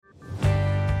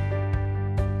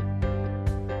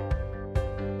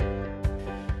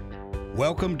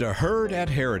Welcome to Heard at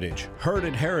Heritage. Heard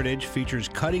at Heritage features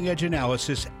cutting-edge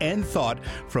analysis and thought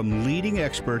from leading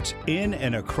experts in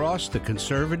and across the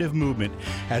conservative movement,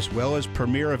 as well as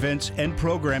premier events and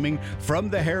programming from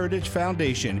the Heritage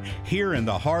Foundation here in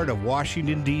the heart of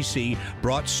Washington, D.C.,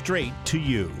 brought straight to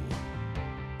you.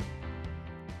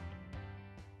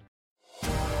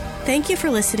 Thank you for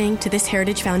listening to this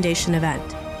Heritage Foundation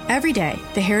event. Every day,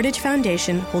 the Heritage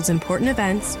Foundation holds important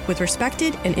events with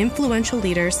respected and influential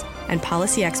leaders and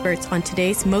policy experts on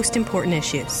today's most important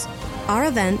issues. Our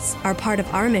events are part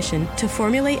of our mission to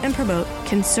formulate and promote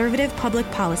conservative public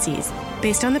policies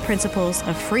based on the principles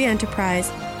of free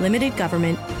enterprise, limited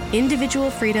government,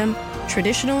 individual freedom,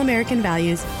 traditional American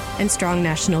values, and strong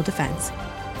national defense.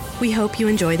 We hope you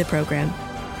enjoy the program.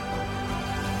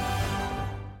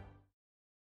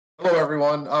 Hello,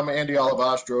 everyone. I'm Andy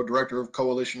Olivastro, Director of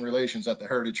Coalition Relations at the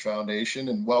Heritage Foundation,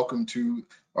 and welcome to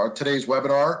our today's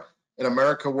webinar, An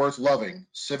America Worth Loving,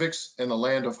 Civics in the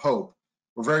Land of Hope.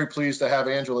 We're very pleased to have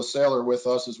Angela Saylor with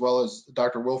us, as well as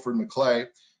Dr. Wilfred McClay,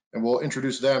 and we'll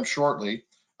introduce them shortly.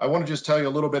 I want to just tell you a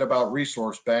little bit about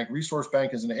Resource Bank. Resource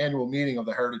Bank is an annual meeting of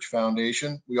the Heritage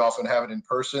Foundation. We often have it in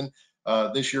person.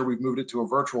 This year, we've moved it to a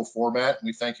virtual format, and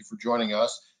we thank you for joining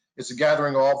us. It's a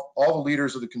gathering of all the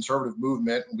leaders of the conservative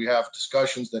movement, and we have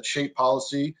discussions that shape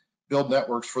policy, build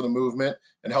networks for the movement,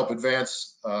 and help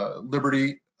advance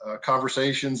liberty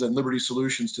conversations and liberty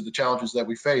solutions to the challenges that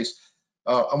we face.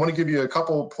 I want to give you a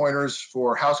couple pointers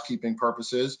for housekeeping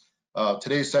purposes.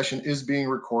 Today's session is being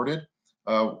recorded.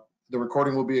 The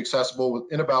recording will be accessible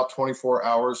within about 24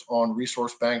 hours on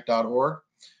resourcebank.org.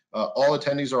 All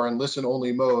attendees are in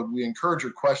listen-only mode. We encourage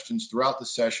your questions throughout the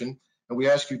session, and we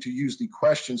ask you to use the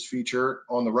questions feature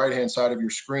on the right-hand side of your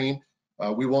screen.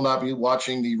 We will not be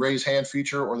watching the raise hand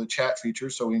feature or the chat feature,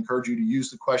 so we encourage you to use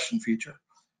the question feature.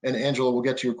 And Angela will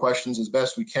get to your questions as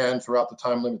best we can throughout the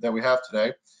time limit that we have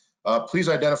today. Please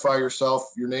identify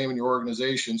yourself, your name, and your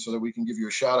organization so that we can give you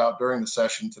a shout out during the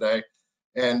session today.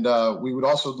 And we would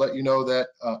also let you know that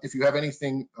if you have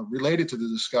anything related to the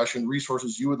discussion,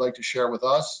 resources you would like to share with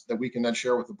us that we can then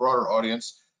share with the broader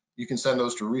audience, you can send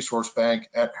those to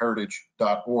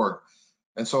resourcebank@heritage.org.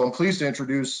 And so I'm pleased to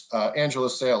introduce Angela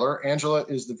Saylor. Angela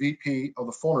is the VP of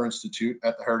the Fulner Institute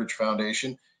at the Heritage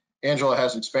Foundation. Angela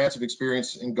has expansive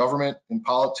experience in government, in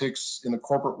politics, in the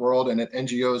corporate world, and at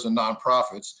NGOs and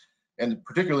nonprofits. And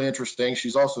particularly interesting,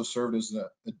 she's also served as an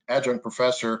adjunct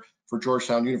professor for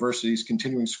Georgetown University's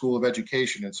Continuing School of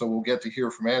Education. And so we'll get to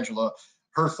hear from Angela,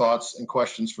 her thoughts and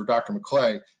questions for Dr.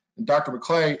 McClay. And Dr.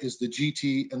 McClay is the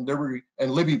GT and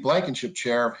Libby Blankenship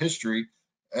Chair of History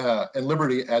and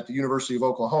Liberty at the University of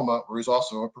Oklahoma, where he's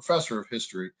also a professor of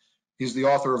history. He's the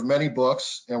author of many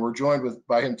books, and we're joined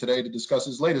by him today to discuss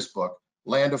his latest book,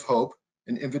 Land of Hope,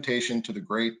 An Invitation to the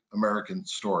Great American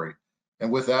Story.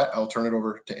 And with that, I'll turn it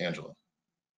over to Angela.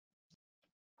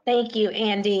 Thank you,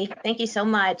 Andy. Thank you so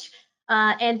much.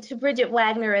 And to Bridget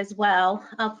Wagner as well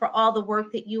for all the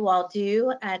work that you all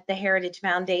do at the Heritage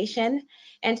Foundation,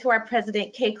 and to our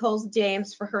president, Kay Coles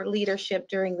James, for her leadership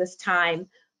during this time.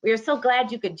 We are so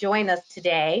glad you could join us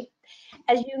today.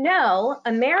 As you know,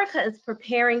 America is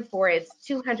preparing for its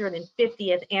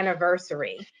 250th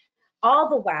anniversary. All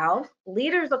the while,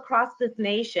 leaders across this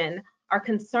nation are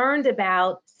concerned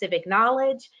about civic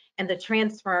knowledge and the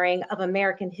transferring of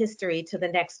American history to the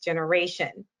next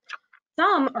generation.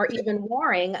 Some are even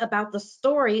worrying about the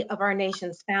story of our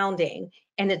nation's founding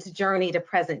and its journey to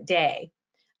present day.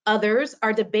 Others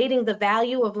are debating the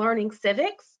value of learning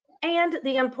civics and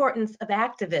the importance of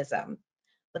activism.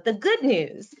 But the good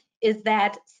news is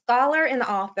that scholar and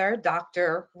author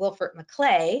Dr. Wilfred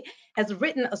McClay has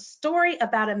written a story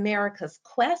about America's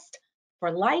quest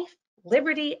for life,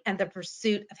 liberty, and the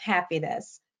pursuit of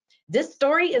happiness. This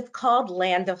story is called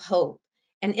Land of Hope,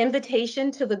 an invitation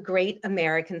to the great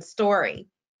American story.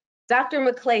 Dr.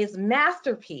 McClay's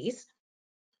masterpiece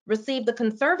received the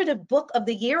Conservative Book of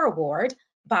the Year Award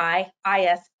by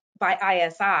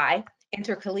ISI,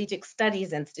 Intercollegiate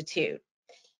Studies Institute.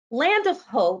 Land of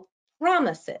Hope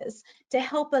promises to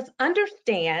help us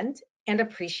understand and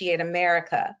appreciate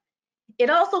America. It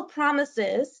also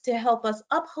promises to help us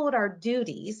uphold our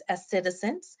duties as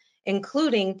citizens,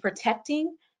 including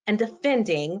protecting and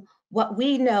defending what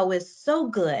we know is so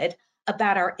good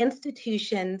about our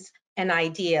institutions and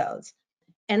ideals.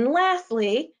 And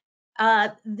lastly,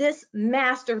 this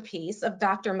masterpiece of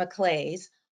Dr. McClay's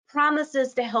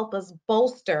promises to help us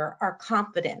bolster our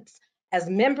confidence as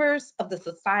members of the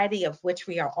society of which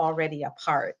we are already a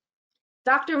part.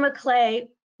 Dr. McClay,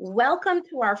 welcome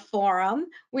to our forum.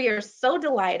 We are so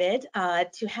delighted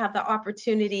to have the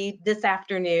opportunity this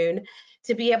afternoon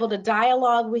to be able to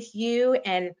dialogue with you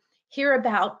and hear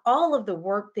about all of the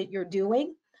work that you're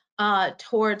doing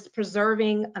towards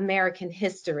preserving American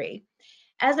history.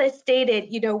 As I stated,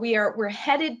 we're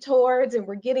headed towards and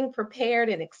we're getting prepared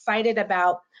and excited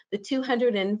about the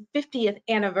 250th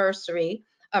anniversary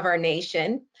of our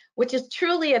nation, which is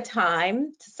truly a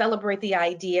time to celebrate the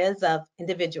ideas of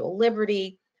individual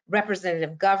liberty,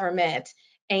 representative government,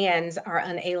 and our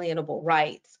unalienable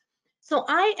rights. So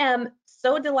I am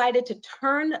so delighted to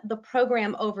turn the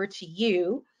program over to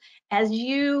you as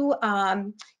you,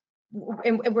 and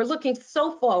we're looking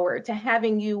so forward to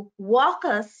having you walk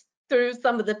us through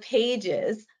some of the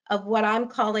pages of what I'm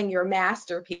calling your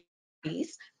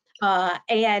masterpiece,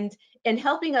 and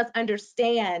helping us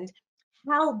understand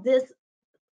how this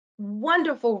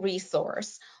wonderful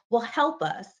resource will help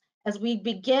us as we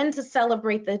begin to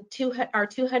celebrate our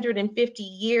 250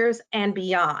 years and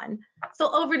beyond.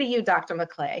 So over to you, Dr.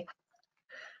 McClay.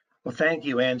 Well, thank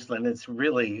you, Angela. And it's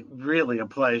really, really a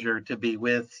pleasure to be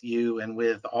with you and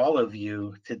with all of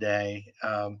you today.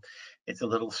 It's a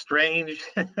little strange.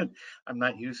 I'm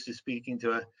not used to speaking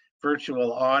to a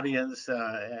virtual audience,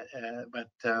 but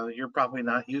you're probably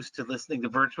not used to listening to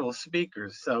virtual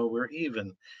speakers, so we're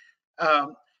even.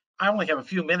 I only have a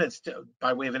few minutes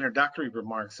by way of introductory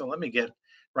remarks, so let me get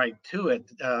right to it.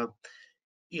 The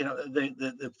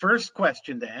first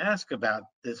question to ask about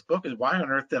this book is, why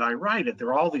on earth did I write it? There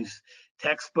are all these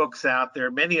textbooks out there,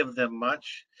 many of them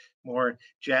much more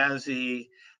jazzy,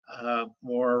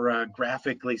 more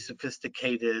graphically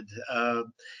sophisticated,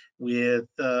 with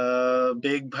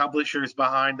big publishers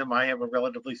behind them. I have a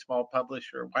relatively small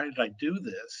publisher. Why did I do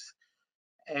this?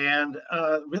 And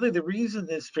really the reason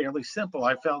is fairly simple.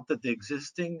 I felt that the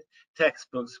existing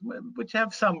textbooks, which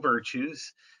have some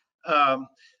virtues,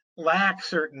 lack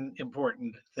certain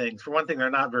important things. For one thing, they're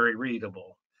not very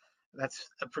readable. That's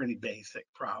a pretty basic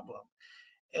problem.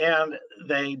 And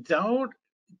they don't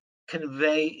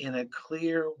convey in a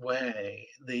clear way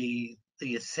the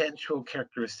essential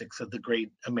characteristics of the great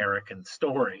American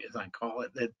story, as I call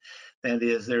it. That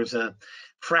is, there's a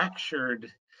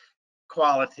fractured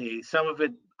quality, some of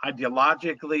it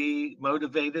ideologically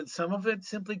motivated, some of it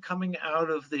simply coming out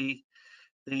of the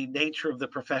nature of the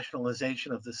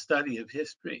professionalization of the study of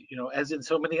history. As in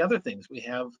so many other things, we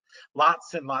have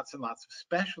lots and lots and lots of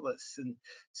specialists, and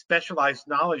specialized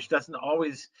knowledge doesn't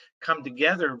always come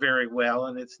together very well,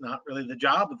 and it's not really the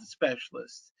job of the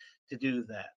specialists to do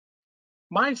that.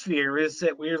 My fear is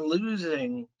that we're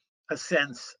losing a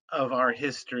sense of our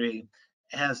history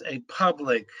as a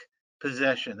public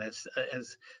possession, as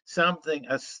something,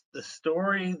 the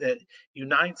story that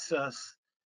unites us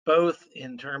both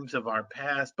in terms of our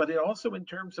past, but also in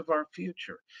terms of our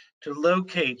future. To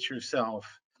locate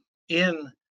yourself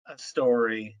in a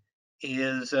story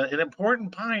is an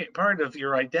important part of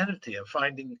your identity, of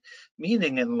finding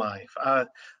meaning in life. I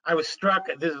was struck,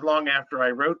 this is long after I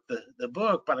wrote the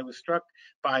book, but I was struck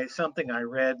by something I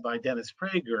read by Dennis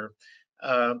Prager,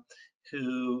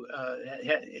 who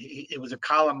it was a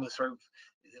column sort of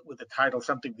with the title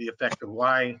something to the effect of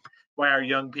why are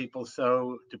young people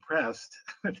so depressed?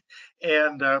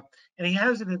 and he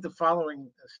has in it the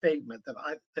following statement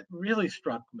that really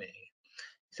struck me.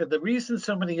 He said, the reason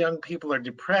so many young people are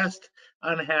depressed,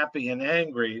 unhappy, and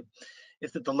angry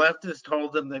is that the left has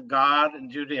told them that God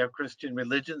and Judeo-Christian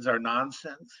religions are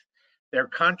nonsense. Their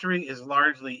country is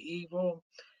largely evil.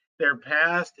 Their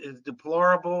past is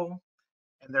deplorable,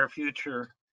 and their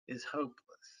future is hopeless.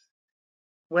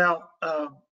 Well,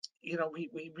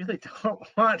 we really don't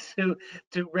want to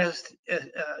rest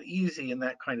easy in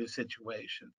that kind of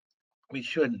situation. We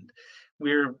shouldn't.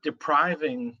 We're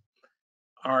depriving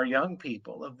our young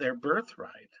people of their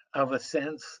birthright, of a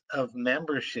sense of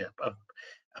membership, of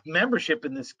membership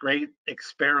in this great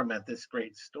experiment, this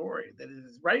great story that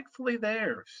is rightfully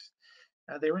theirs.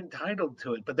 They're entitled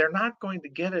to it, but they're not going to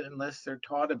get it unless they're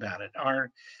taught about it.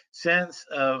 Our sense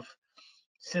of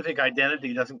civic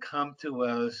identity doesn't come to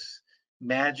us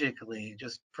magically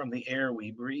just from the air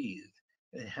we breathe.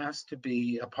 It has to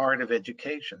be a part of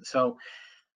education. So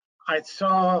I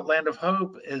saw Land of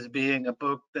Hope as being a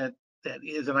book that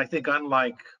is, and I think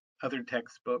unlike other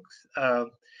textbooks,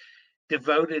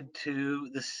 devoted to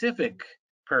the civic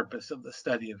purpose of the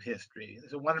study of history.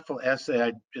 There's a wonderful essay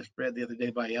I just read the other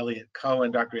day by Elliot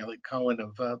Cohen, Dr. Elliot Cohen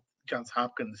of Johns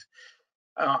Hopkins,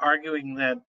 arguing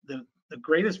that the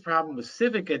greatest problem with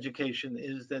civic education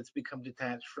is that it's become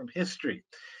detached from history.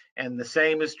 And the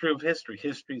same is true of history.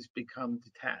 History's become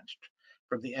detached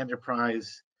from the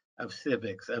enterprise of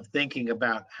civics, of thinking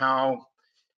about how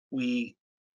we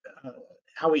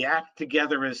act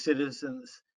together as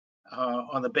citizens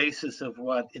on the basis of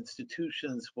what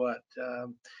institutions, what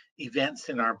events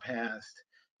in our past,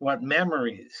 what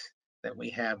memories that we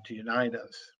have to unite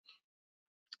us.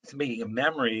 Speaking of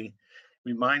memory,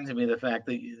 reminds me of the fact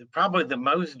that probably the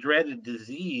most dreaded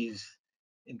disease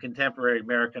in contemporary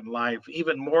American life,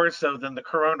 even more so than the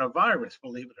coronavirus,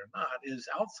 believe it or not, is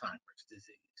Alzheimer's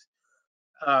disease.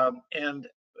 And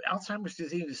Alzheimer's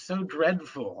disease is so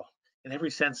dreadful in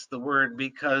every sense of the word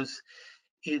because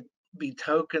it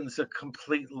betokens a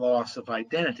complete loss of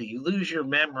identity. You lose your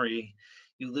memory,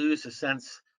 you lose a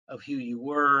sense of who you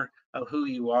were, of who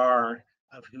you are,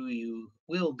 of who you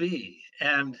will be.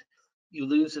 And you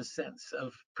lose a sense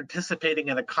of participating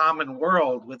in a common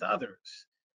world with others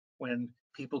when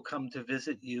people come to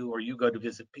visit you or you go to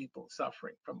visit people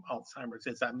suffering from Alzheimer's.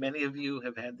 As many of you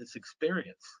have had this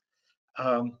experience.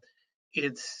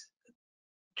 It's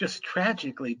just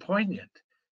tragically poignant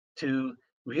to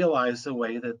realize the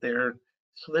way that they're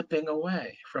slipping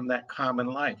away from that common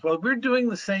life. Well, we're doing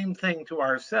the same thing to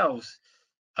ourselves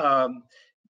in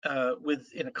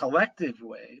a collective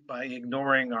way by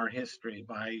ignoring our history,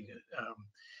 by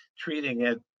treating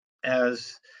it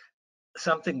as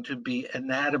something to be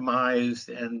anatomized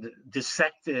and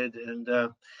dissected, and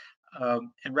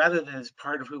rather than as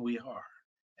part of who we are,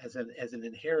 as an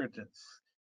inheritance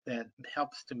that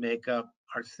helps to make up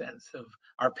our sense of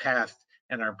our past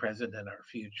and our present and our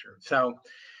future. So,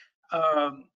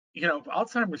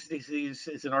 Alzheimer's disease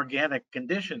is an organic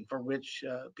condition for which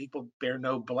people bear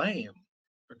no blame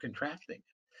for contracting it.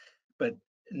 But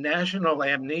national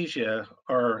amnesia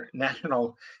or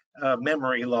national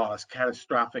memory loss,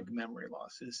 catastrophic memory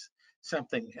loss, is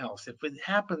something else. If it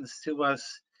happens to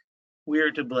us,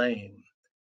 we're to blame.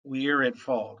 We're at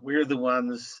fault. We're the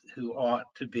ones who ought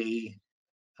to be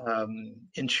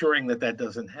ensuring that that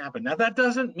doesn't happen. Now, that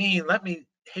doesn't mean, let me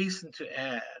hasten to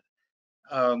add,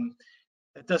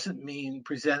 that doesn't mean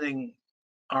presenting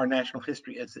our national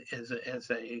history as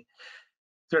a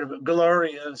sort of a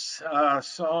glorious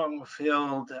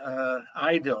song-filled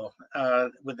idyll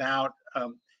without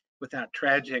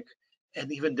tragic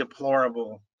and even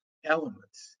deplorable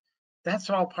elements.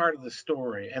 That's all part of the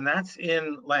story, and that's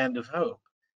in Land of Hope,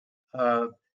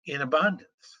 in abundance.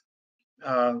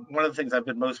 One of the things I've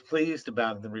been most pleased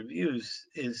about in the reviews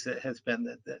has been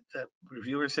that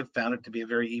reviewers have found it to be a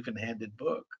very even-handed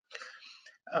book.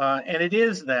 And it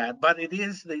is that, but it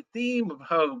is the theme of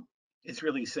hope is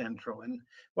really central. And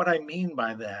what I mean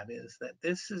by that is that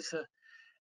this is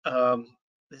a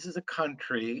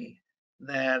country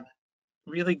that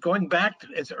really, going back to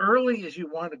as early as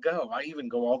you want to go, I even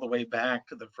go all the way back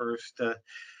to the first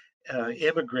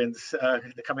immigrants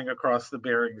coming across the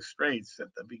Bering Straits at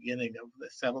the beginning of the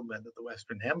settlement of the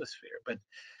Western Hemisphere, but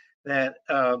that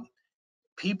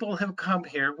people have come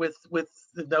here with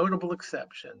the notable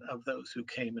exception of those who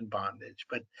came in bondage,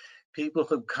 but people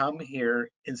have come here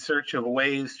in search of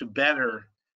ways to better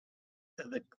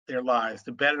their lives,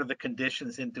 to better the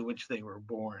conditions into which they were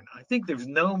born. I think there's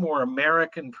no more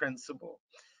American principle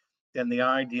than the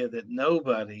idea that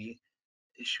nobody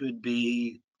should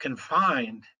be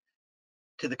confined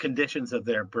to the conditions of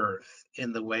their birth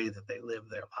in the way that they live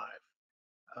their life.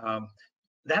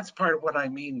 That's part of what I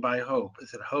mean by hope,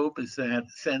 is that hope is that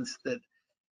sense that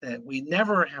we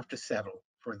never have to settle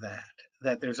for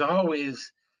that there's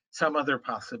always some other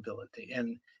possibility,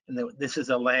 and that this is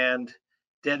a land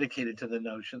dedicated to the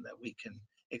notion that we can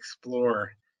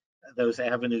explore those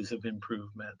avenues of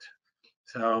improvement.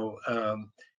 So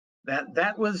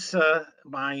that was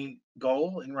my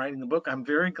goal in writing the book. I'm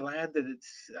very glad that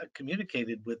it's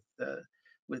communicated with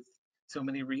so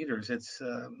many readers.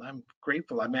 I'm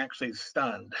grateful. I'm actually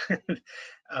stunned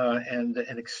and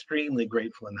extremely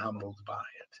grateful and humbled by it.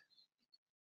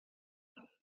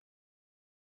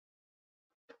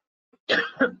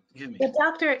 Excuse me. Well,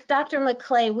 Dr.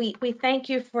 McClay, we thank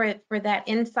you for that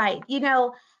insight.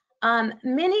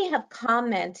 Many have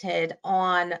commented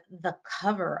on the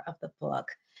cover of the book,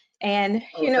 and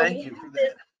thank you for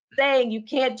that. Saying you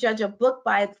can't judge a book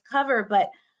by its cover,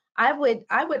 but I would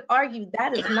argue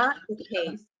that is not the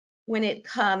case when it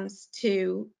comes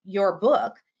to your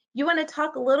book. You want to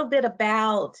talk a little bit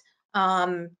about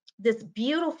this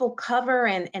beautiful cover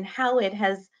and how it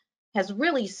has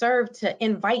really served to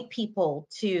invite people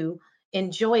to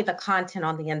enjoy the content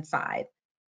on the inside?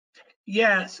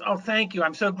 Yes. Oh, thank you.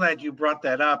 I'm so glad you brought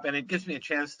that up. And it gives me a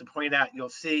chance to point out, you'll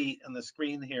see on the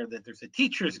screen here that there's a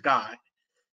teacher's guide,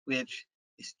 which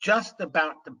is just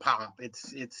about to pop.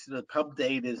 The pub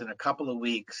date is in a couple of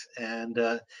weeks. And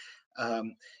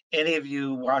any of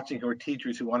you watching who are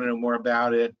teachers who want to know more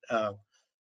about it,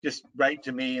 just write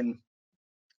to me. And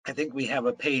I think we have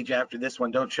a page after this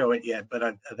one. Don't show it yet, but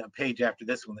a page after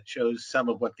this one that shows some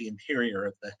of what the interior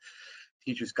of the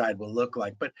teacher's guide will look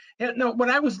like. But what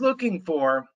I was looking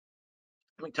for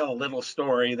let me tell a little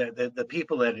story that the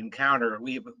people at Encounter,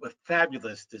 we have a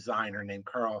fabulous designer named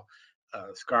Carl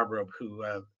Scarborough, who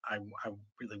I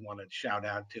really want to shout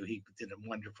out to. He did a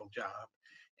wonderful job.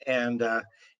 And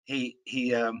we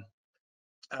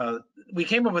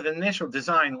came up with an initial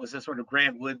design. It was a sort of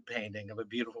Grant Wood painting of a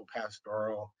beautiful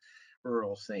pastoral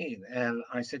rural scene. And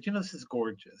I said, you know, this is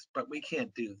gorgeous, but we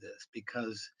can't do this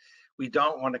because we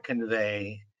don't want to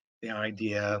convey the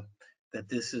idea that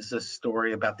this is a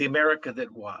story about the America that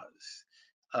was,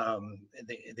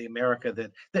 the America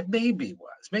that maybe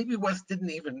didn't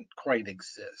even quite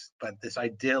exist, but this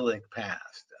idyllic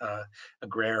past,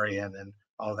 agrarian and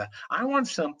all that. I want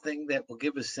something that will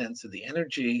give a sense of the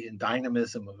energy and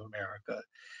dynamism of America,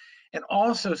 and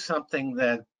also something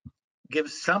that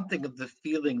gives something of the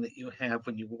feeling that you have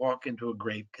when you walk into a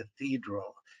great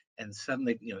cathedral and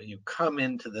suddenly, you know, you come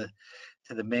into the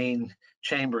main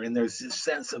chamber and there's this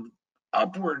sense of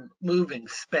upward moving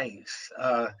space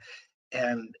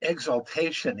and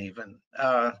exaltation even.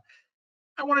 I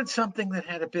wanted something that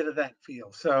had a bit of that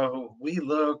feel. So we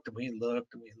looked and we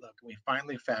looked and we looked and we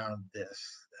finally found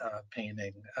this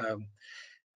painting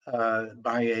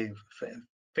by a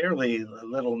fairly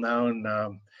little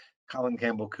known Colin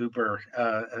Campbell Cooper,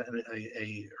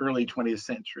 a early 20th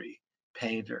century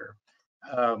painter.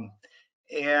 And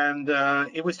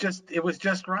it was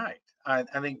just right. I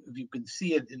think if you can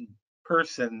see it in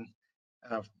person,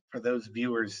 for those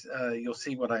viewers, you'll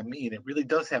see what I mean. It really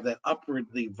does have that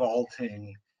upwardly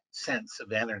vaulting sense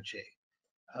of energy.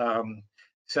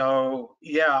 So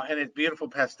yeah, and it's beautiful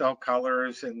pastel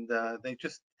colors, and the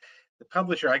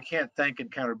publisher, I can't thank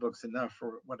Encounter Books enough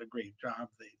for what a great job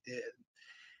they did.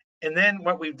 And then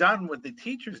what we've done with the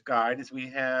teacher's guide is we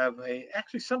have a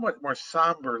actually somewhat more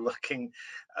somber looking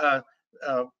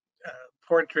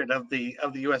portrait of the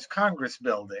U.S. Congress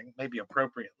building, maybe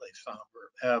appropriately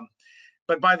somber,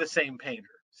 but by the same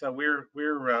painter. So we're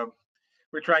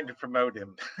trying to promote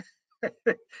him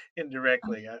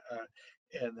indirectly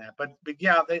in that. But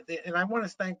yeah, and I want to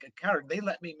thank Encounter. They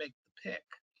let me make the pick.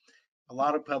 A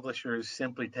lot of publishers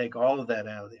simply take all of that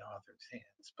out of the author's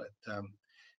hands, but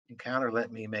Encounter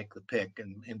let me make the pick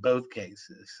in both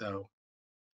cases. So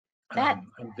I'm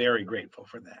very grateful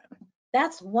for that.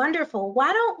 That's wonderful.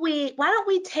 Why don't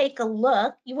we take a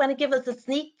look? You want to give us a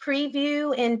sneak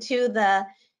preview into the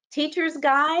teacher's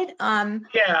guide?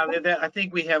 Yeah, I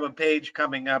think we have a page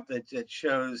coming up that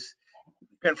shows,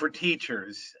 and for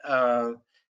teachers,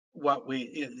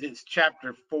 it's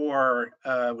chapter 4,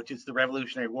 which is the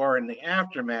Revolutionary War and the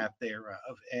aftermath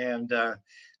thereof. And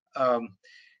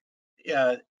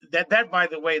that, by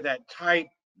the way, the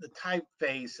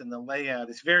typeface and the layout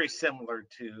is very similar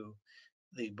to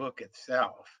the book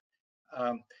itself.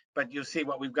 But you'll see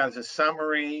what we've got is a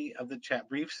summary of the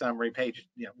brief summary page,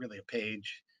 really a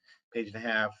page and a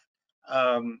half.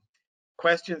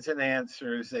 Questions and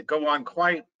answers that go on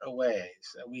quite a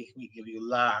ways. We give you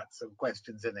lots of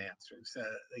questions and answers.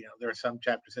 There are some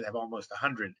chapters that have almost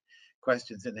 100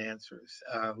 questions and answers.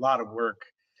 A lot of work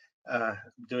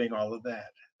doing all of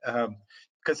that.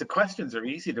 Because the questions are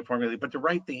easy to formulate, but to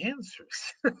write the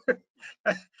answers,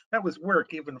 that was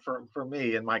work even for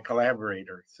me and my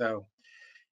collaborator. So,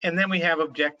 and then we have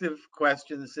objective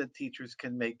questions that teachers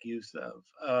can make use of.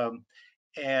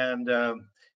 And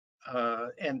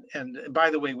by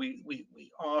the way, we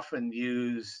often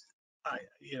use,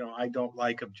 I don't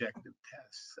like objective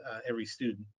tests. Every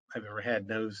student I've ever had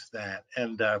knows that.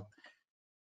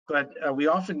 But we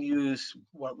often use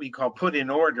what we call put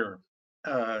in order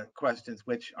questions,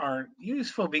 which are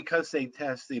useful because they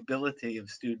test the ability of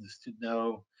students to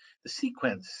know the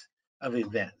sequence of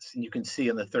events. And you can see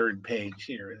on the third page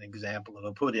here an example of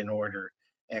a put in order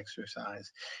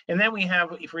exercise. And then we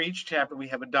have, for each chapter, we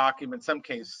have a document, in some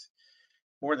case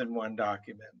more than one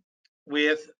document,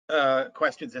 with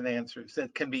questions and answers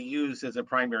that can be used as a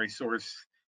primary source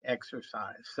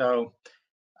exercise. So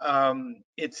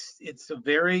it's a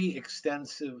very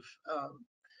extensive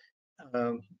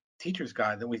teacher's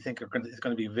guide that we think is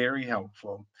going to be very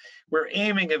helpful. We're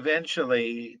aiming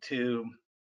eventually to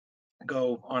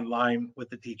go online with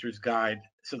the teacher's guide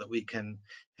so that we can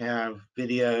have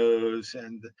videos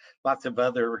and lots of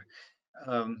other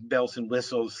bells and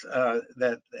whistles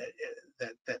that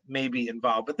may be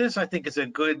involved. But this, I think, is a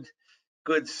good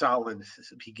solid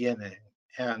beginning,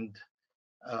 and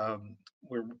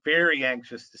we're very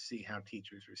anxious to see how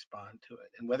teachers respond to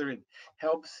it and whether it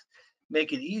helps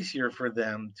make it easier for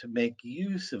them to make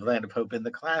use of Land of Hope in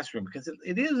the classroom, because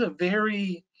it is a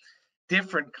very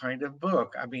different kind of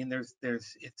book. I mean,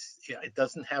 it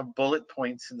doesn't have bullet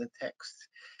points in the text.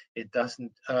 It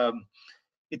doesn't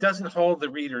hold the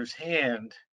reader's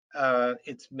hand.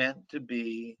 It's meant to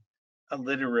be a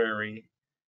literary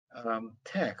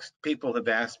text. People have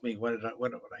asked me what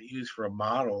would I use for a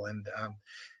model, and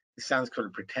it sounds kind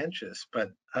of pretentious,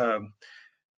 but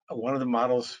one of the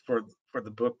models for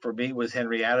the book for me was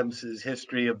Henry Adams's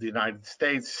History of the United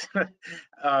States,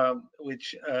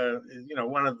 which is, you know,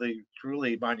 one of the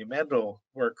truly monumental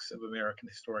works of American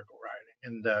historical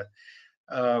writing. And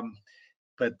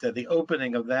but the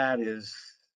opening of that is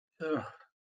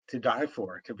to die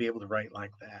for, to be able to write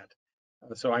like that.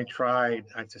 So I tried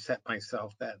to set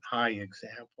myself that high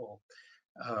example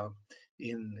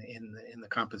in the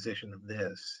composition of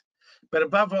this. But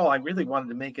above all, I really wanted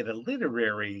to make it a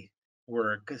literary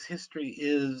work, because history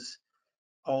is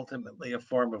ultimately a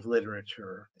form of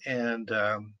literature. And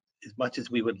as much as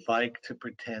we would like to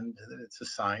pretend that it's a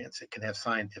science, it can have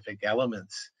scientific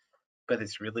elements, but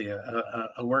it's really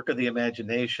a work of the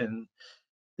imagination,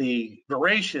 the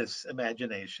voracious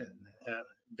imagination,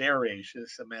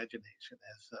 veracious imagination,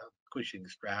 as Cushing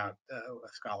Strout, a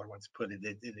scholar, once put it.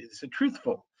 It is a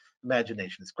truthful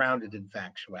imagination. It's grounded in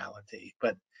factuality,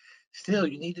 but still,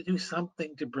 you need to do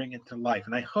something to bring it to life.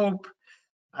 And I hope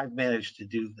I've managed to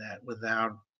do that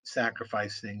without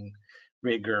sacrificing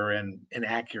rigor and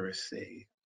accuracy.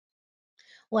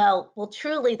 Well,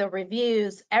 truly, the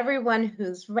reviews, everyone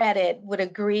who's read it would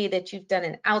agree that you've done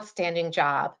an outstanding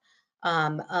job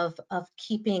of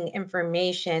keeping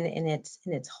information in its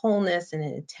wholeness and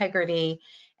integrity,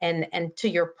 and to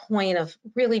your point of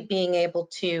really being able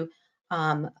to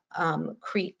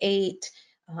create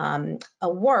a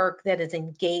work that is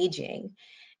engaging.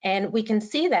 And we can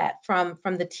see that from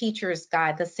the teacher's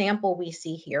guide, the sample we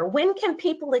see here. When can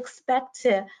people expect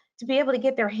to be able to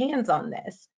get their hands on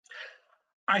this?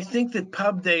 I think that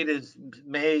pub date is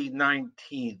May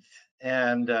 19th,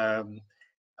 and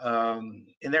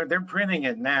they're printing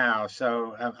it now,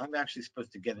 so I'm actually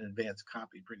supposed to get an advance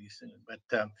copy pretty soon, but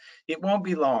it won't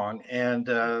be long. And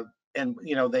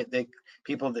you know,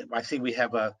 people that I see, we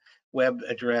have a web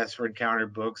address for Encounter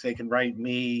Books. They can write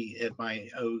me at my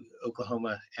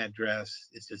Oklahoma address.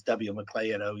 It's just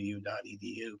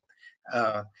wmcclay@ou.edu.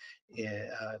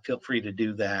 Feel free to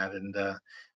do that, and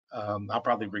I'll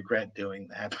probably regret doing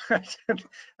that. But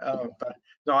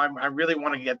no, I really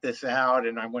want to get this out,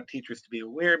 and I want teachers to be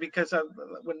aware, because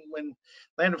when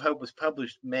Land of Hope was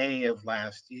published May of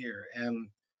last year, and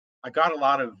I got a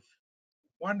lot of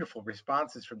wonderful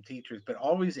responses from teachers, but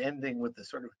always ending with the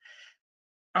sort of,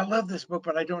 I love this book,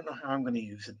 but I don't know how I'm going to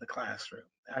use it in the classroom.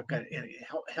 I've got, you know,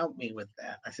 help me with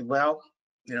that. I said, well,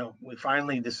 you know, we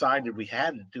finally decided we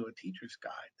had to do a teacher's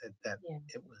guide. That yeah.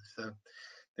 It was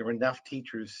there were enough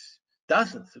teachers,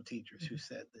 dozens of teachers, who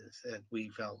said this, that we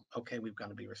felt, okay, we've got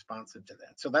to be responsive to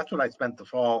that. So that's what I spent the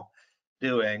fall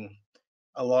doing,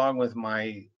 along with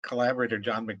my collaborator,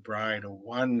 John McBride, a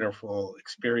wonderful,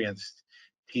 experienced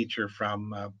teacher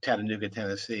from Chattanooga,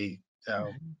 Tennessee.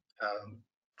 So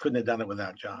couldn't have done it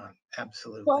without John.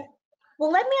 Absolutely.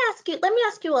 Well, let me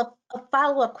ask you a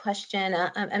follow-up question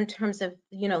in terms of,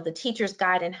 you know, the teacher's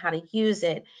guide and how to use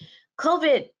it.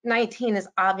 COVID-19 is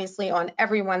obviously on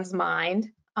everyone's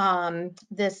mind,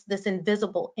 this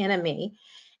invisible enemy.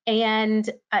 And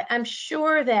I'm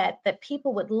sure that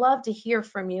people would love to hear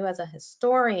from you as a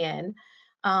historian,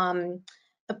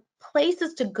 the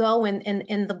places to go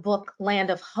in the book Land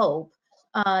of Hope,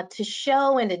 to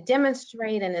show and to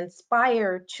demonstrate and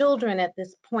inspire children at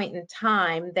this point in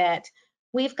time that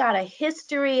we've got a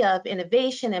history of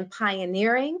innovation and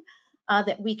pioneering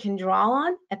that we can draw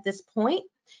on at this point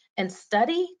and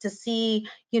study to see,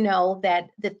 you know, that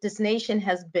this nation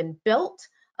has been built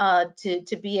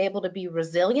to be able to be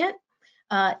resilient.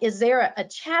 Is there a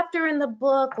chapter in the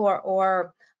book,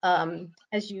 or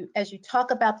as you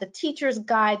talk about the teacher's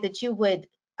guide, that you would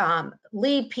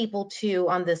lead people to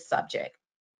on this subject?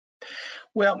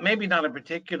 Well, maybe not a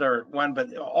particular one,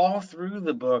 but all through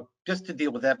the book, just to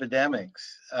deal with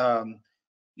epidemics. You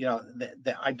know,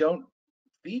 I don't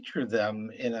feature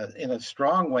them in a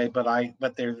strong way,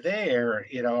 but they're there.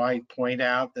 You know, I point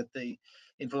out that the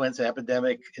influenza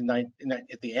epidemic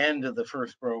at the end of the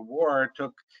First World War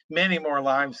took many more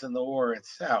lives than the war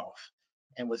itself,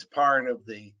 and was part of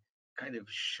the kind of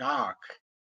shock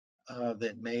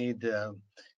that made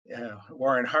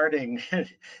Warren Harding,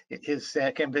 his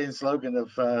campaign slogan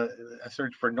of a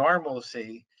search for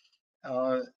normalcy,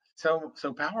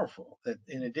 so powerful, that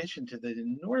in addition to the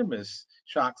enormous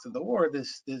shocks of the war,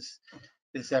 this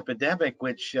epidemic,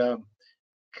 which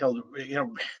killed, you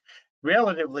know,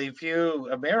 relatively few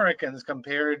Americans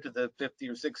compared to the 50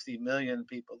 or 60 million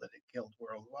people that it killed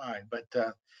worldwide, but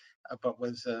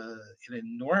was an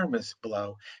enormous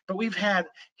blow. But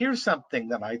here's something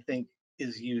that I think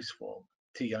is useful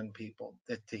to young people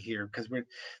to hear, because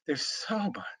there's so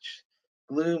much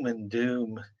gloom and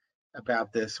doom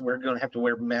about this. We're going to have to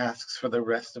wear masks for the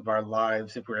rest of our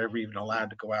lives if we're ever even allowed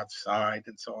to go outside,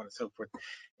 and so on and so forth.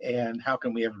 And how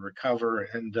can we ever recover?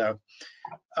 And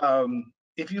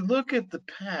if you look at the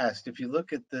past, if you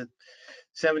look at the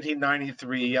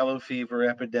 1793 yellow fever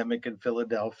epidemic in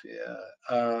Philadelphia,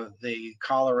 the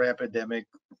cholera epidemics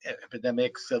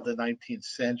of the 19th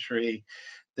century,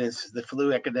 the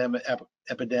flu epidemic,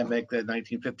 the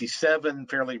 1957,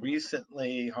 fairly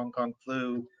recently, Hong Kong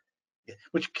flu,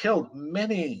 which killed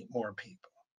many more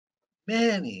people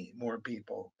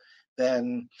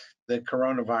than the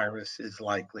coronavirus is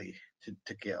likely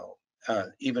to kill,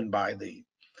 even by the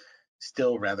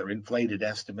still rather inflated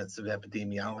estimates of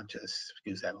epidemiologists.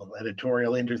 Use that little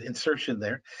editorial insertion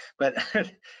there, but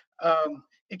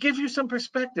it gives you some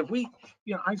perspective.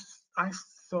 I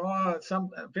saw some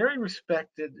very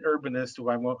respected urbanist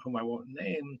whom I won't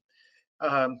name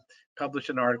published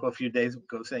an article a few days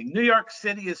ago saying New York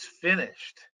City is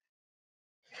finished.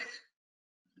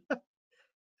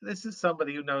 This is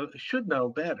somebody who should know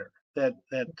better, that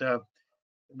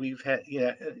we've had,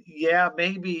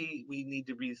 maybe we need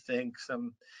to rethink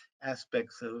some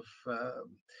aspects of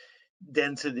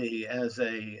density as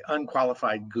a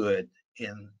unqualified good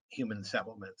in human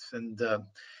settlements, and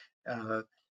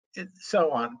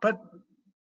so on. But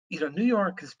New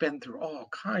York has been through all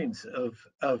kinds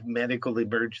of medical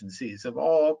emergencies of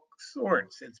all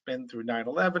sorts. It's been through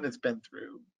 9/11. It's been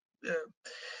through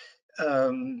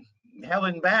hell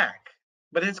and back,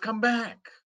 but it's come back.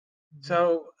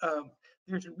 So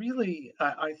there's really,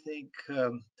 I think,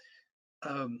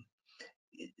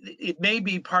 it may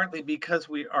be partly because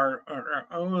our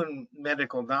own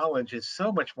medical knowledge is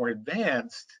so much more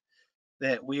advanced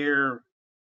that we're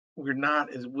not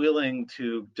as willing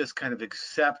to just kind of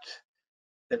accept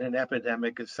that an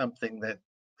epidemic is something that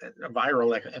a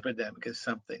viral epidemic is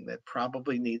something that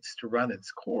probably needs to run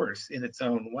its course in its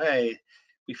own way.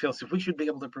 We feel so we should be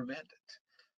able to prevent it.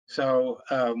 So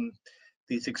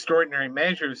these extraordinary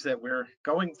measures that we're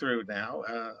going through now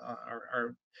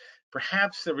are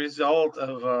perhaps the result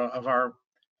of our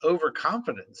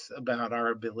overconfidence about our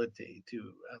ability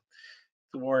to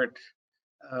thwart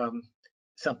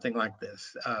something like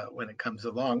this when it comes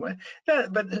along.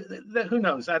 But who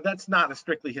knows? That's not a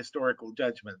strictly historical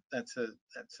judgment. That's a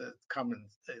current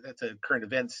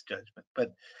events judgment.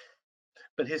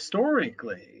 But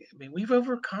historically, I mean, we've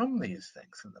overcome these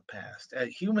things in the past.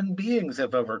 Human beings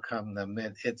have overcome them.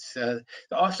 It's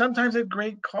sometimes at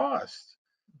great cost.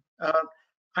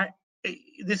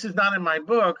 This is not in my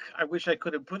book. I wish I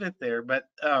could have put it there, but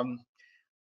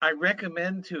I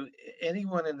recommend to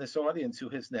anyone in this audience who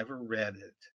has never read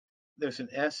it, there's an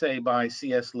essay by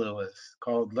C.S. Lewis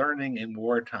called Learning in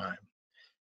Wartime.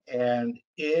 And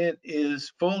it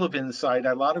is full of insight.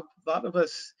 A lot of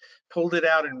us pulled it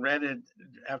out and read it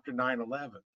after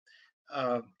 9/11.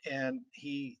 And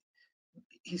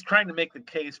he's trying to make the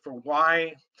case for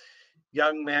why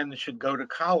young men should go to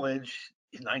college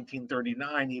in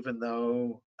 1939, even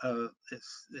though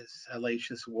this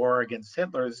hellacious war against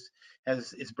Hitler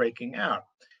is breaking out.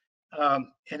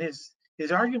 And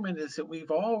his argument is that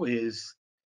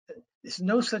there's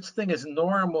no such thing as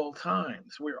normal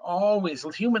times. We're always,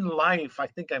 human life, I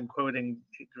think I'm quoting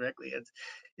directly,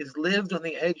 is lived on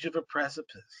the edge of a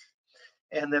precipice.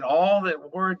 And that all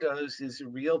that war does is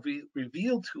reveal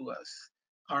to us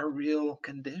our real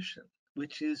condition,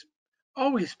 which is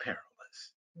always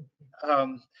perilous.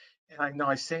 And I know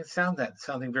I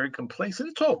sounding very complacent.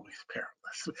 It's always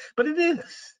perilous, but it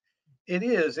is. It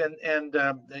is, and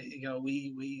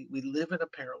we live in a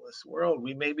perilous world.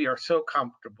 We maybe are so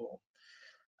comfortable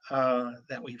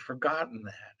that we've forgotten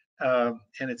that,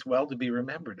 and it's well to be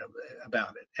remembered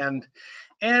about it. And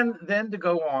then to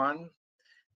go on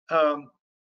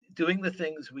doing the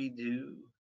things we do,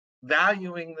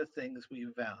 valuing the things we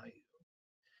value,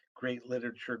 great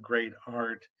literature, great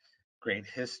art, great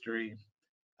history,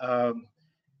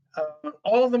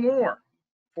 all the more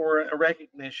for a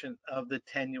recognition of the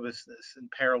tenuousness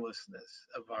and perilousness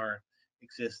of our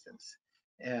existence.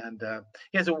 And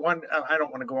he has I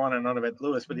don't want to go on and on about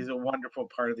Lewis, but he's a wonderful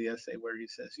part of the essay where he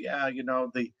says,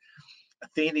 the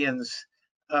Athenians,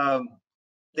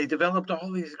 they developed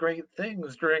all these great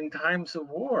things during times of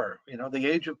war. The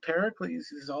age of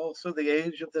Pericles is also the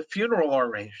age of the funeral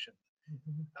oration.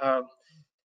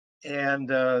 And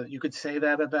you could say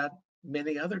that about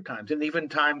many other times, and even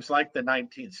times like the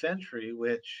 19th century,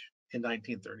 which in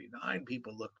 1939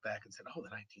 people looked back and said, "Oh, the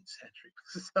 19th century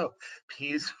was so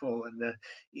peaceful and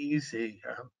easy."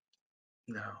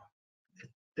 No,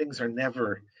 things are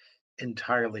never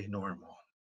entirely normal.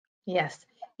 Yes,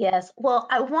 Yes, well,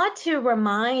 I want to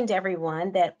remind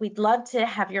everyone that we'd love to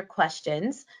have your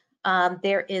questions.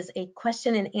 There is a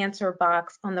question and answer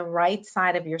box on the right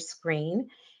side of your screen,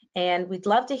 and we'd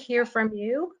love to hear from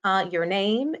you, your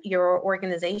name, your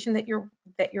organization that you're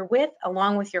with,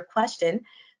 along with your question,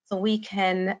 so we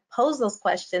can pose those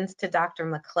questions to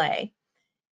Dr. McClay.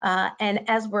 And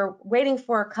as we're waiting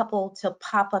for a couple to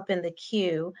pop up in the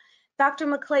queue, Dr.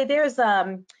 McClay, there's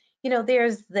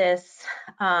this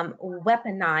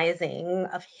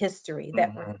weaponizing of history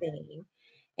that we're seeing.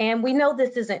 And we know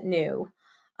this isn't new.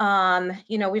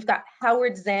 We've got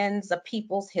Howard Zinn's The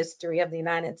People's History of the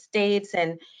United States,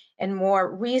 and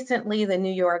more recently, the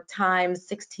New York Times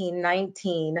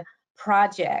 1619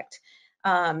 Project.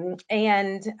 The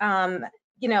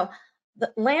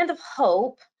Land of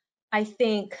Hope, I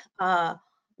think,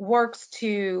 works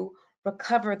to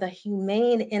recover the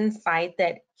humane insight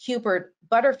that Hubert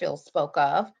Butterfield spoke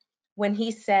of when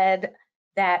he said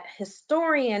that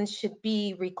historians should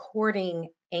be recording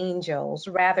angels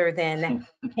rather than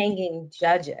hanging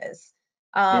judges.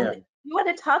 You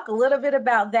want to talk a little bit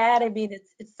about that? I mean,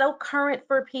 it's so current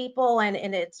for people, and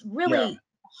it's really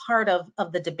heart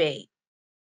of the debate.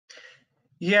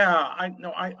 Yeah,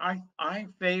 I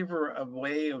favor a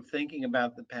way of thinking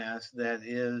about the past that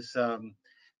is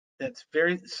that's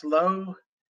very slow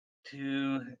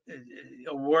to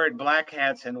award black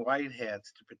hats and white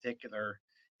hats to particular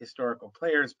historical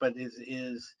players, but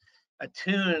is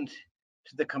attuned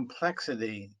to the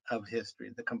complexity of history,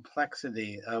 the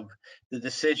complexity of the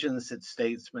decisions that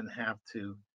statesmen have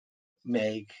to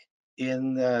make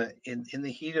in the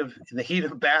heat of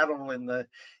battle, in the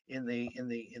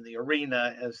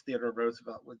arena, as Theodore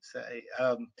Roosevelt would say,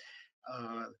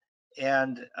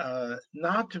 and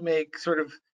not to make sort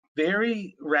of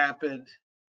very rapid,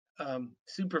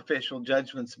 superficial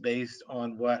judgments based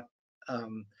on what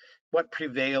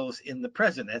prevails in the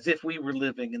present, as if we were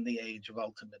living in the age of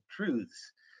ultimate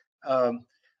truths. A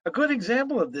good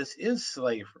example of this is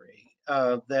slavery.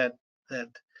 One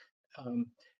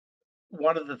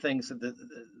of the things that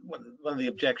one of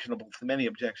the many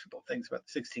objectionable things about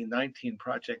the 1619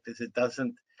 Project is it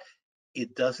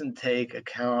doesn't take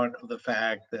account of the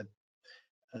fact that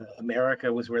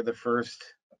America was where the first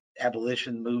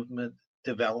abolition movement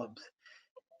developed,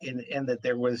 and that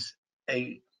there was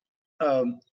a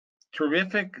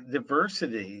terrific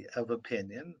diversity of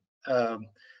opinion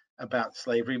about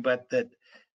slavery, but that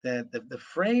the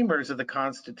framers of the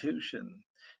Constitution,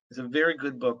 there's a very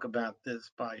good book about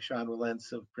this by Sean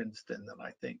Wilentz of Princeton that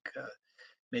I think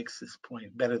makes this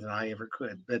point better than I ever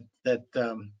could. That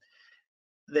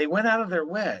they went out of their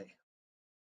way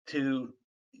to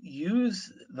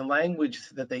use the language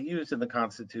that they used in the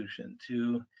Constitution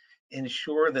to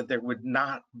ensure that there would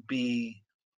not be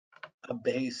a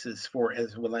basis for,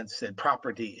 as Wilentz said,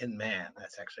 property in man.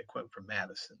 That's actually a quote from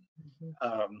Madison.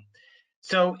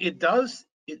 So it does.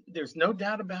 There's no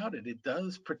doubt about it. It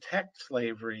does protect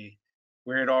slavery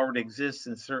where it already exists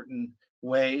in certain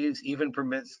ways, even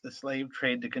permits the slave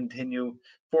trade to continue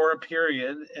for a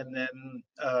period, and then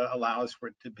allows for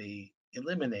it to be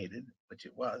eliminated, which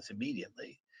it was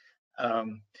immediately.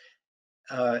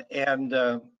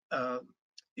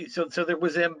 So there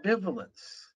was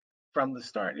ambivalence from the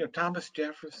start. Thomas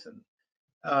Jefferson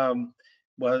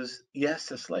was,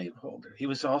 yes, a slaveholder. He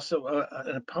was also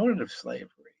an opponent of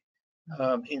slavery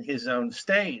in his own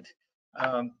state.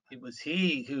 It was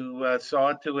he who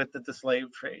saw to it that the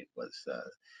slave trade was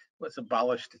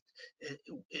abolished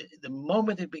the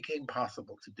moment it became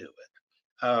possible to do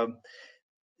it.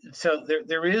 So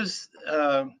there is,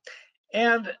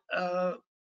 and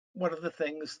one of the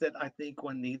things that I think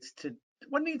one needs to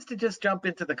just jump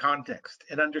into the context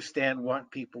and understand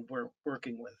what people were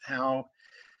working with, how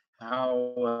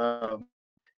a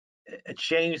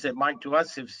change that might to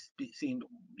us have seemed,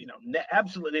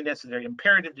 absolutely necessary,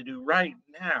 imperative to do right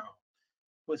now,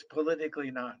 was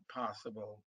politically not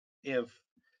possible if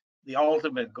the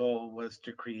ultimate goal was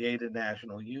to create a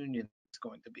national union that's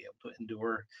going to be able to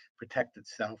endure, protect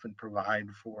itself, and provide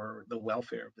for the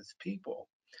welfare of its people.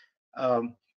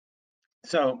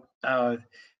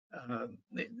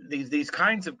 These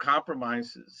kinds of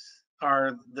compromises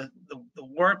are the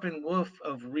warp and woof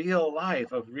of real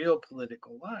life, of real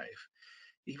political life.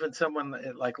 Even someone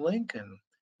like Lincoln,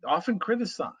 often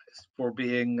criticized for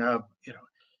being, the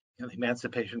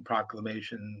Emancipation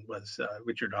Proclamation was,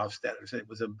 Richard Hofstadter said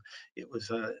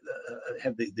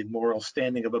had the moral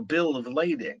standing of a bill of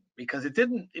lading, because it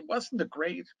wasn't a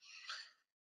great,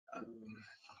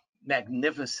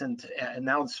 magnificent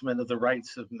announcement of the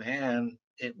rights of man.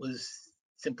 It was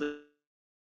simply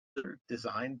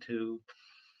designed to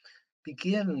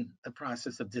begin the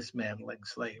process of dismantling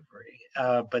slavery,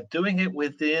 but doing it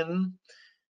within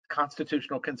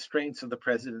constitutional constraints of the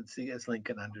presidency as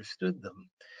Lincoln understood them.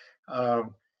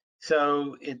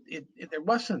 So there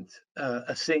wasn't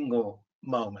a single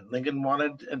moment. Lincoln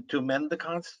wanted to amend the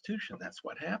Constitution. That's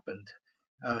what happened.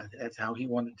 That's how he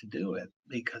wanted to do it,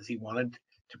 because he wanted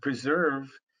to preserve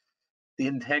the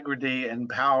integrity and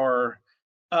power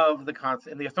of the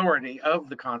and the authority of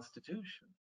the Constitution.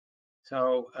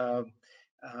 So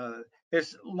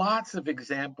there's lots of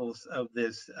examples of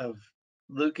this, of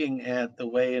looking at the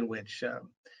way in which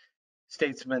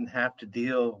statesmen have to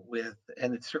deal with,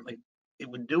 and it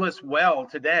would do us well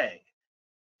today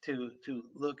to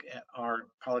look at our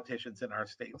politicians and our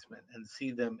statesmen and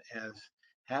see them as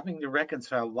having to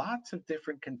reconcile lots of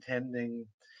different contending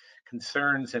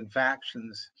concerns and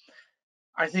factions.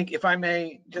 I think, if I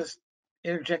may just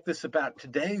interject this about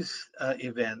today's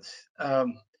events,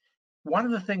 one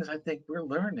of the things I think we're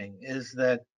learning is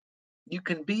that you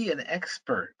can be an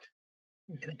expert,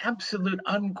 an absolute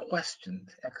unquestioned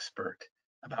expert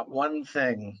about one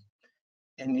thing,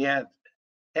 and yet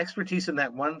expertise in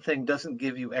that one thing doesn't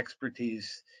give you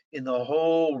expertise in the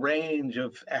whole range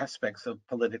of aspects of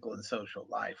political and social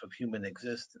life, of human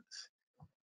existence.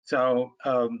 So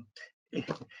I'll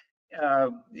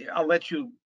let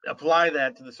you apply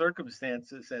that to the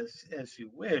circumstances as you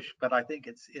wish, but I think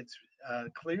it's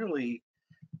clearly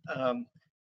a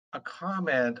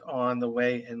comment on the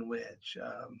way in which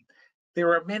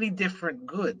there are many different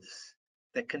goods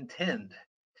that contend.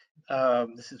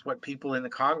 This is what people in the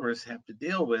Congress have to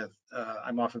deal with.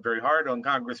 I'm often very hard on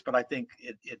Congress, but I think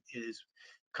it is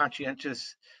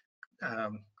conscientious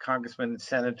congressmen and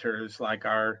senators like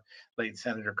our late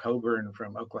Senator Coburn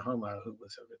from Oklahoma, who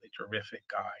was a really terrific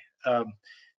guy.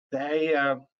 They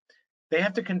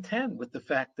have to contend with the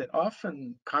fact that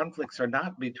often conflicts are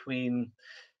not between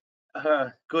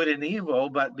good and evil,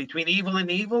 but between evil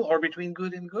and evil, or between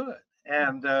good and good.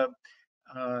 And the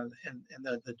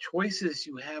choices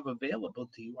you have available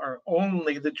to you are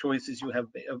only the choices you have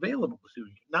available to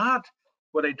you, not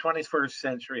what a 21st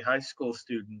century high school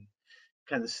student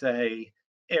can say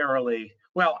airily,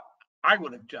 well, I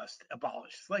would have just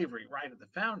abolished slavery right at the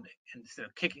founding instead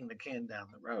of kicking the can down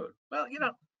the road. Well,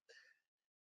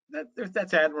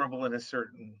 that's admirable in a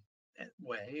certain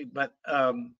way, but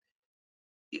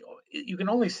you can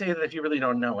only say that if you really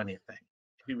don't know anything,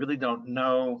 if you really don't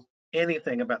know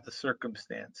anything about the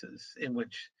circumstances in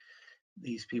which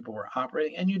these people were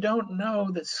operating, and you don't know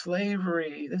that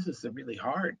slavery, this is the really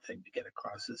hard thing to get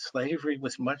across, that slavery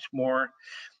was much more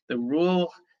the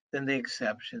rule than the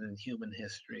exception in human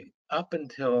history up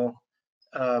until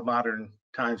modern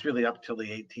times, really up till the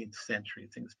 18th century.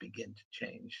 Things begin to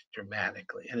change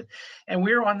dramatically, and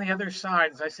we're on the other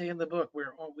side, as I say in the book. We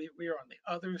are on the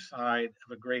other side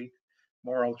of a great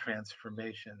moral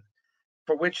transformation,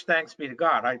 for which, thanks be to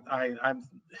God, I'm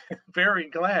very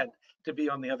glad to be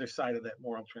on the other side of that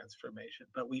moral transformation.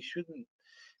 But we shouldn't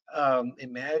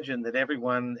imagine that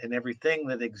everyone and everything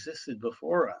that existed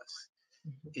before us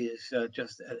is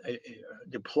just a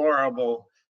deplorable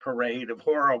parade of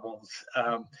horribles,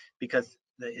 because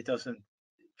it doesn't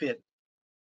fit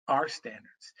our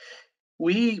standards.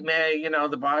 We may,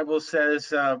 the Bible says,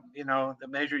 the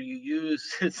measure you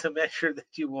use is the measure that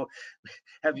you will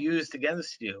have used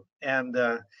against you, and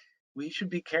we should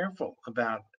be careful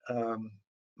about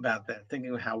that,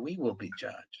 thinking of how we will be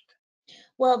judged.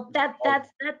 Well,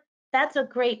 that's a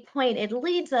great point. It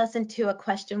leads us into a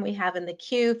question we have in the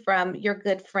queue from your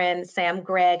good friend Sam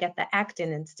Gregg at the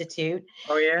Acton Institute.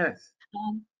 Oh, yes.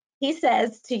 He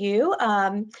says to you,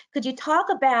 could you talk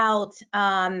about,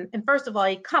 and first of all,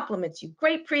 he compliments you,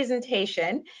 great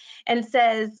presentation, and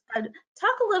says,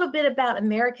 talk a little bit about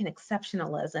American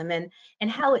exceptionalism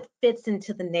and how it fits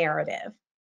into the narrative.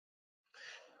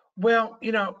 Well,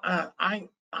 I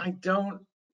don't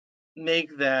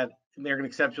make that American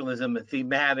exceptionalism a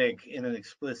thematic in an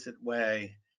explicit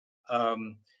way,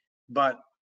 but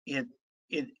I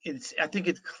think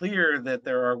it's clear that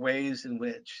there are ways in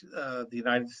which the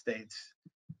United States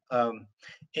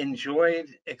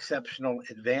enjoyed exceptional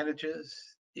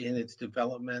advantages in its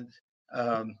development.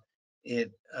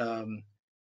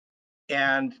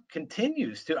 And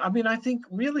continues to. I think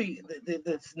really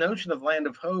this notion of land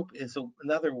of hope is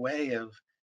another way of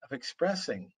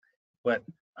expressing what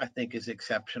I think is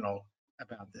exceptional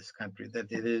about this country.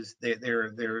 That it is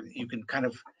there. You can kind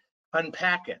of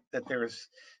unpack it. That there's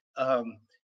the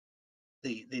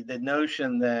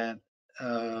notion that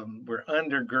we're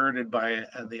undergirded by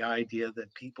the idea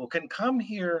that people can come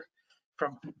here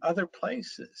from other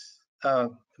places.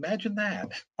 Imagine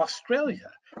that, Australia,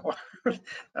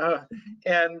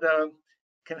 and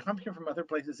can come here from other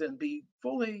places and be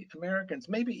fully Americans,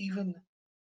 maybe even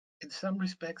in some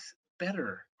respects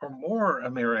better or more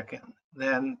American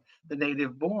than the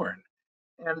native born.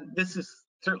 And this is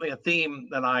certainly a theme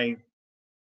that I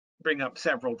bring up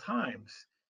several times,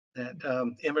 that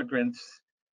immigrants,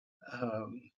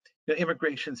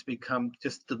 immigration's become,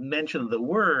 just the mention of the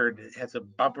word, it has a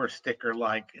bumper sticker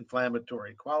like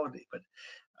inflammatory quality. But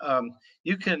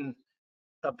you can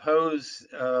oppose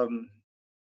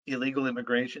illegal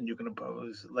immigration, you can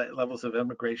oppose levels of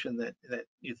immigration that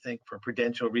you think for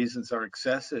prudential reasons are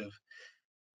excessive.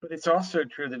 But it's also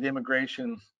true that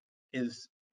immigration is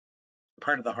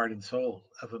part of the heart and soul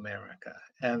of America.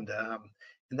 And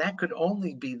that could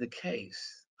only be the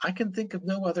case. I can think of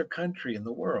no other country in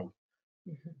the world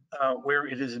where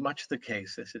it is much the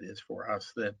case as it is for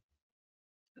us,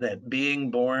 that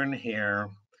being born here,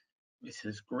 this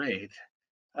is great,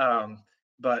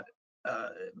 but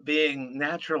being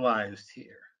naturalized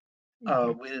here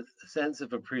with a sense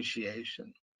of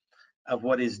appreciation of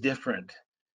what is different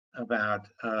about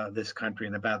this country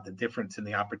and about the difference in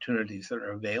the opportunities that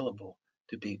are available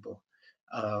to people.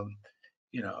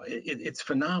 It's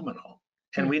phenomenal.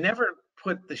 And we never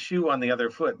put the shoe on the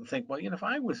other foot and think, well, if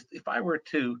I were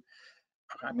to,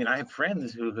 I have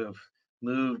friends who have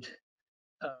moved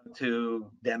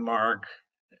to Denmark,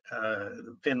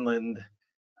 Finland,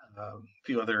 a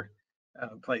few other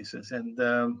places, and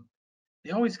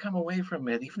they always come away from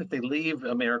it, even if they leave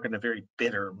America in a very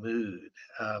bitter mood.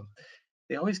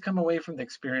 They always come away from the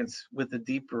experience with a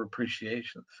deeper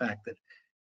appreciation of the fact that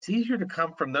it's easier to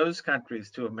come from those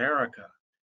countries to America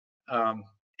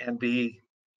and be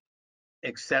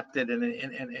accepted, and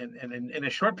in a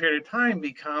short period of time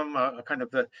become a kind of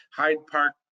the Hyde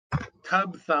Park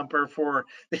tub thumper for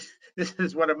this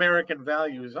is what American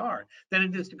values are, than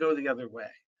it is to go the other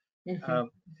way.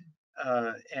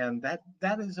 And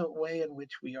that is a way in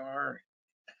which we are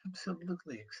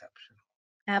absolutely exceptional.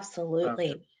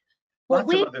 Absolutely.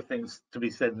 Lots of other things to be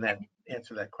said in that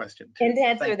answer that question too. And to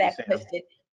answer that question.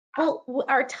 Well,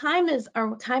 our time is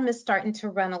starting to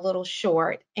run a little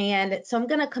short, and so I'm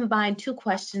going to combine two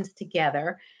questions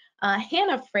together.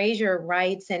 Hannah Fraser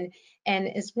writes and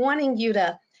is wanting you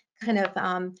to kind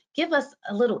of give us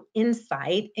a little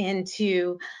insight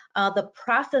into the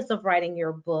process of writing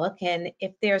your book, and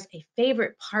if there's a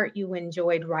favorite part you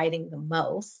enjoyed writing the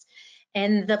most.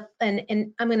 And I'm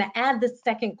going to add the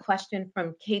second question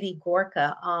from Katie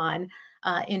Gorka on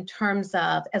in terms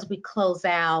of, as we close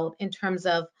out, in terms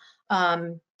of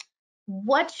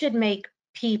what should make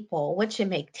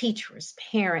teachers,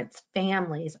 parents,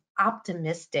 families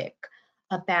optimistic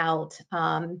about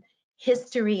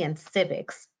history and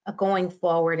civics going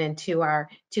forward into our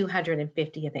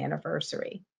 250th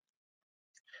anniversary.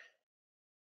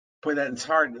 Boy, that's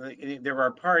hard. There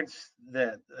are parts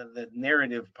the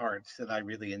narrative parts that I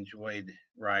really enjoyed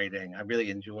writing. I really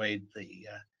enjoyed the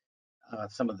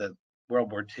some of the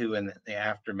World War II and the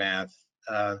aftermath,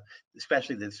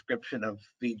 especially the description of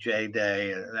VJ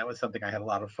Day. That was something I had a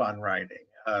lot of fun writing.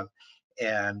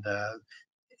 And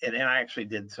I actually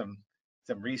did some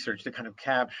research to kind of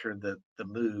capture the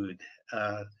mood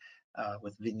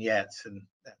with vignettes and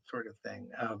that sort of thing.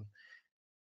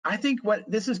 I think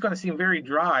this is going to seem very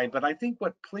dry, but I think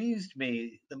what pleased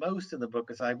me the most in the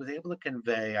book is I was able to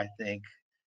convey, I think,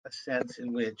 a sense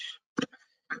in which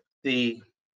the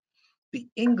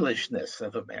Englishness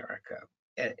of America,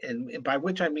 and by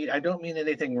which I mean, I don't mean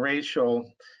anything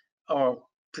racial or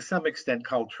to some extent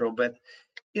cultural, but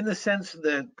in the sense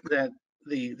that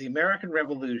the American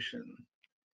Revolution,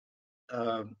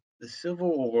 the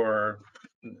Civil War,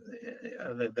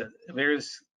 the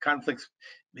various conflicts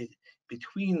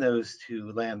between those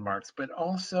two landmarks, but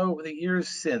also the years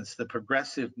since, the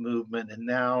progressive movement, and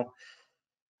now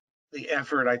the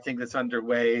effort I think that's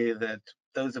underway that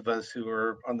those of us who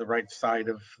are on the right side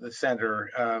of the center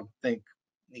think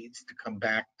needs to come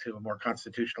back to a more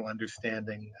constitutional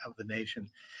understanding of the nation.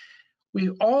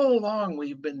 All along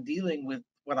we've been dealing with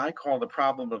what I call the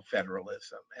problem of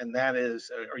federalism, and that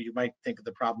is, or you might think of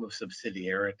the problem of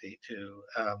subsidiarity too.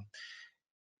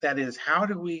 That is, how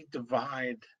do we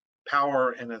divide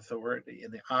power and authority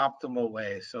in the optimal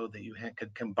way so that you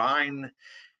could combine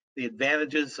the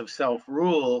advantages of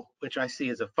self-rule, which I see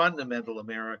as a fundamental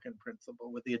American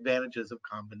principle, with the advantages of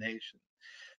combination.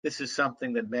 This is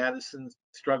something that Madison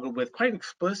struggled with quite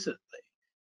explicitly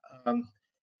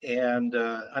and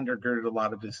undergirded a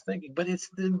lot of his thinking, but it's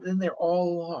been there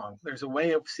all along. There's a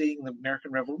way of seeing the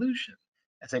American Revolution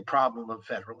as a problem of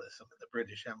federalism in the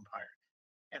British Empire.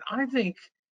 And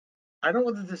I don't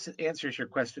know whether this answers your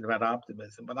question about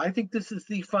optimism, but I think this is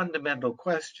the fundamental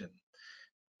question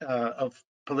of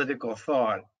political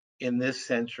thought in this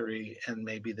century and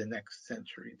maybe the next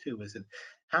century too. Is it,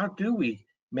 how do we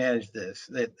manage this?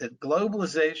 That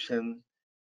globalization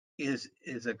is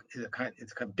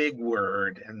a big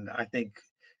word, and I think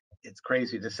it's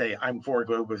crazy to say I'm for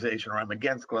globalization or I'm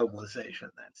against globalization.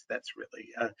 That's really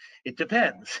it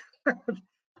depends.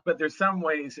 But there's some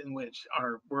ways in which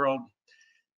our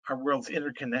world's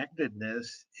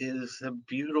interconnectedness is a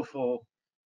beautiful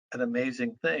and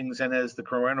amazing things. And as the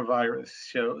coronavirus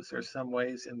shows, there's some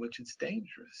ways in which it's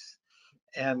dangerous.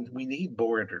 And we need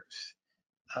borders.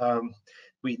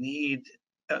 We need,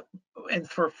 and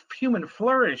for human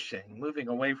flourishing, moving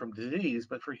away from disease,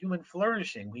 but for human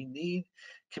flourishing, we need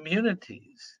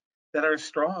communities that are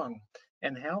strong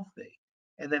and healthy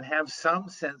and that have some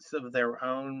sense of their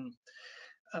own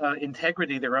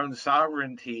integrity, their own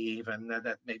sovereignty, even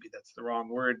that maybe that's the wrong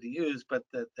word to use, but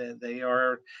that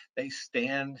they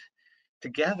stand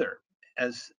together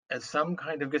as some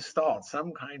kind of gestalt,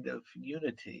 some kind of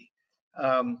unity,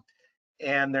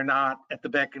 and they're not at the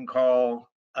beck and call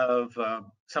of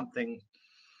something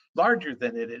larger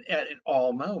than it at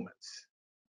all moments.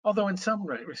 Although in some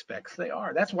respects they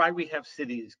are. That's why we have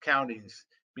cities, counties,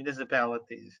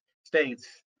 municipalities, states,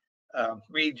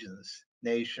 regions,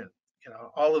 nations.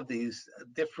 All of these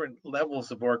different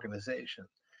levels of organization.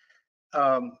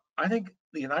 I think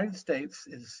the United States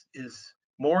is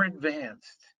more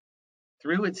advanced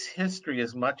through its history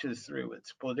as much as through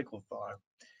its political thought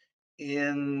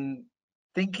in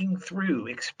thinking through,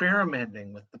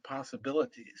 experimenting with the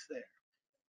possibilities there.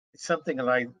 It's something that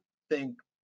I think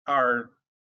our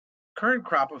current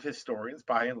crop of historians,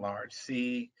 by and large,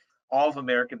 see all of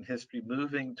American history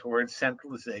moving towards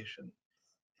centralization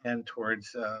and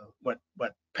towards what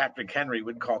Patrick Henry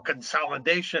would call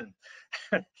consolidation.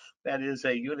 That is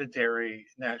a unitary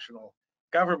national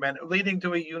government leading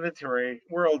to a unitary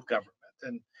world government.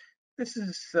 And this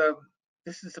is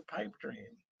a pipe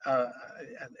dream.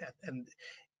 And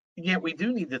yet we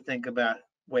do need to think about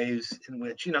ways in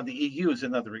which, the EU is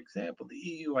another example. The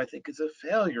EU, I think, is a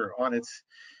failure on its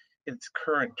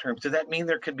current terms. Does that mean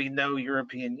there can be no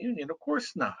European Union? Of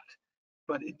course not.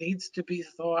 But it needs to be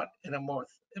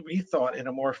rethought in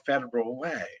a more federal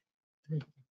way.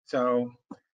 So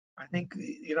I think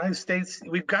the United States,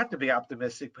 we've got to be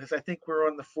optimistic because I think we're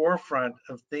on the forefront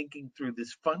of thinking through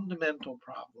this fundamental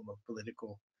problem of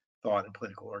political thought and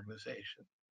political organization.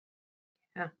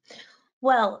 Yeah.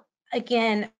 Well,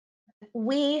 again,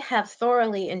 we have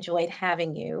thoroughly enjoyed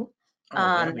having you,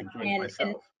 and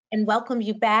welcome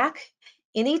you back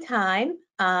anytime.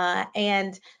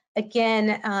 And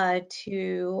again,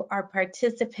 to our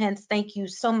participants, thank you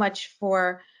so much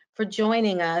for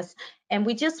joining us. And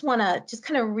we just want to just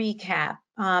kind of recap.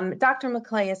 Dr.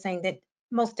 McClay is saying that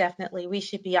most definitely we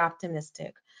should be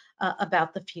optimistic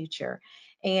about the future.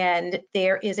 And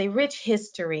there is a rich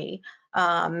history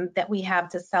that we have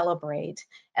to celebrate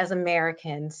as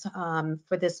Americans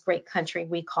for this great country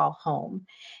we call home.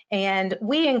 And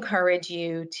we encourage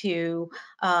you to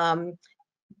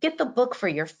get the book for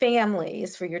your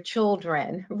families, for your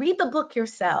children. Read the book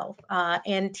yourself.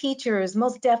 And teachers,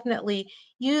 most definitely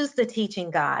use the teaching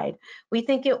guide. We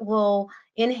think it will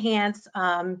enhance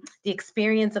the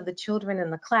experience of the children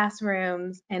in the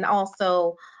classrooms and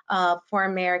also for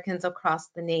Americans across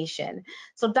the nation.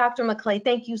 So Dr. McClay,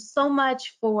 thank you so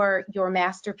much for your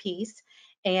masterpiece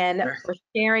and for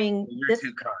sharing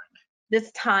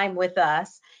this time with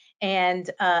us. And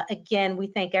again, we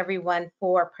thank everyone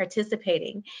for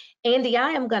participating. Andy, I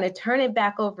am going to turn it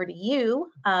back over to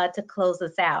you to close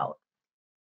us out.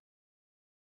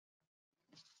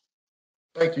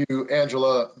 Thank you,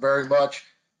 Angela, very much.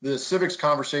 The civics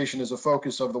conversation is a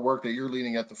focus of the work that you're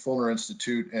leading at the Fulner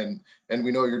Institute, and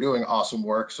we know you're doing awesome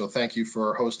work, so thank you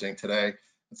for hosting today.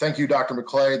 Thank you, Dr.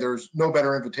 McClay. There's no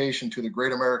better invitation to the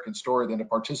great American story than to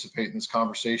participate in this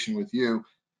conversation with you,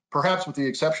 perhaps with the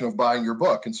exception of buying your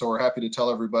book. And so we're happy to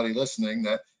tell everybody listening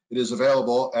that it is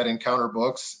available at Encounter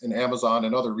Books and Amazon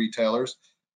and other retailers.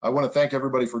 I want to thank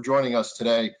everybody for joining us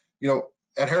today.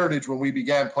 At Heritage, when we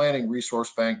began planning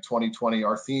Resource Bank 2020,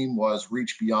 our theme was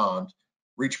reach beyond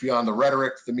the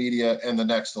rhetoric, the media, and the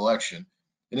next election.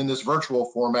 And in this virtual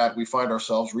format, we find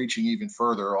ourselves reaching even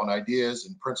further on ideas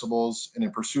and principles and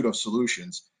in pursuit of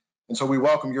solutions. And so we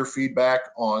welcome your feedback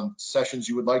on sessions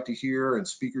you would like to hear and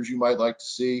speakers you might like to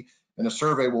see. And a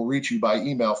survey will reach you by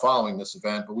email following this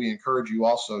event, but we encourage you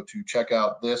also to check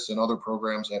out this and other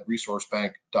programs at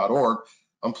resourcebank.org.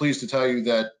 I'm pleased to tell you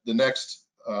that the next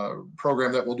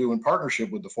program that we'll do in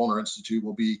partnership with the Fulner Institute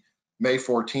will be May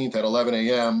 14th at 11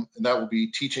 a.m. And that will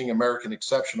be Teaching American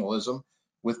Exceptionalism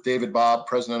with David Bobb,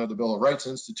 president of the Bill of Rights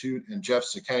Institute, and Jeff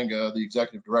Sakanga, the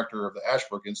executive director of the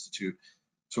Ashbrook Institute.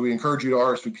 So we encourage you to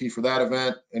RSVP for that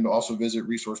event and also visit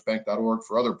resourcebank.org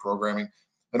for other programming.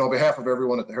 And on behalf of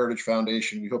everyone at the Heritage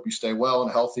Foundation, we hope you stay well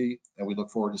and healthy, and we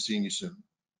look forward to seeing you soon.